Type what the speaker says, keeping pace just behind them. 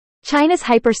China's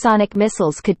hypersonic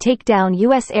missiles could take down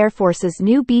U.S. Air Force's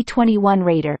new B-21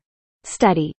 Raider.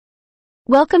 Study.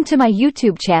 Welcome to my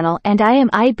YouTube channel, and I am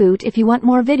iBoot. If you want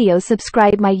more videos,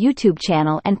 subscribe my YouTube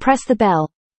channel and press the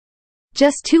bell.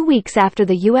 Just 2 weeks after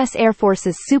the U.S. Air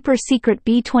Force's super-secret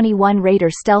B-21 Raider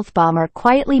stealth bomber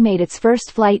quietly made its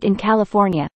first flight in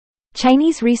California,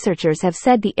 Chinese researchers have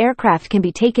said the aircraft can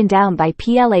be taken down by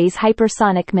PLA's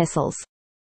hypersonic missiles.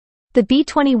 The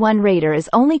B-21 Raider is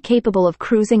only capable of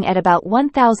cruising at about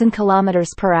 1,000 km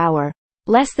per hour,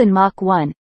 less than Mach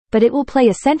 1, but it will play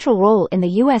a central role in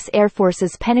the U.S. Air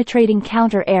Force's penetrating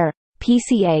counter-air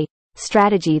 (PCA)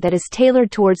 strategy that is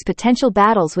tailored towards potential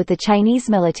battles with the Chinese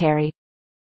military.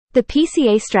 The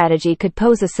PCA strategy could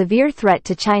pose a severe threat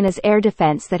to China's air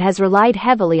defense that has relied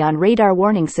heavily on radar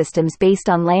warning systems based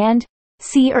on land,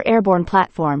 sea or airborne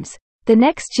platforms. The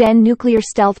next-gen nuclear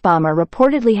stealth bomber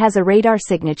reportedly has a radar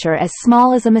signature as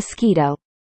small as a mosquito.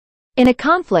 In a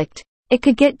conflict, it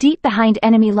could get deep behind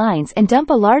enemy lines and dump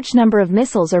a large number of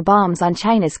missiles or bombs on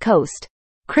China's coast,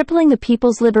 crippling the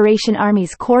People's Liberation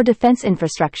Army's core defense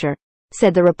infrastructure,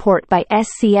 said the report by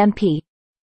SCMP.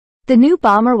 The new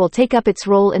bomber will take up its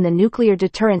role in the nuclear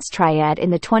deterrence triad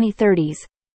in the 2030s,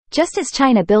 just as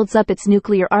China builds up its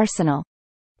nuclear arsenal.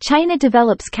 China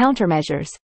develops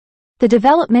countermeasures. The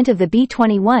development of the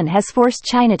B-21 has forced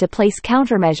China to place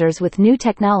countermeasures with new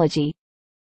technology.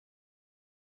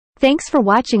 Thanks for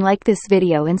watching. Like this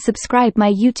video and subscribe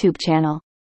my YouTube channel.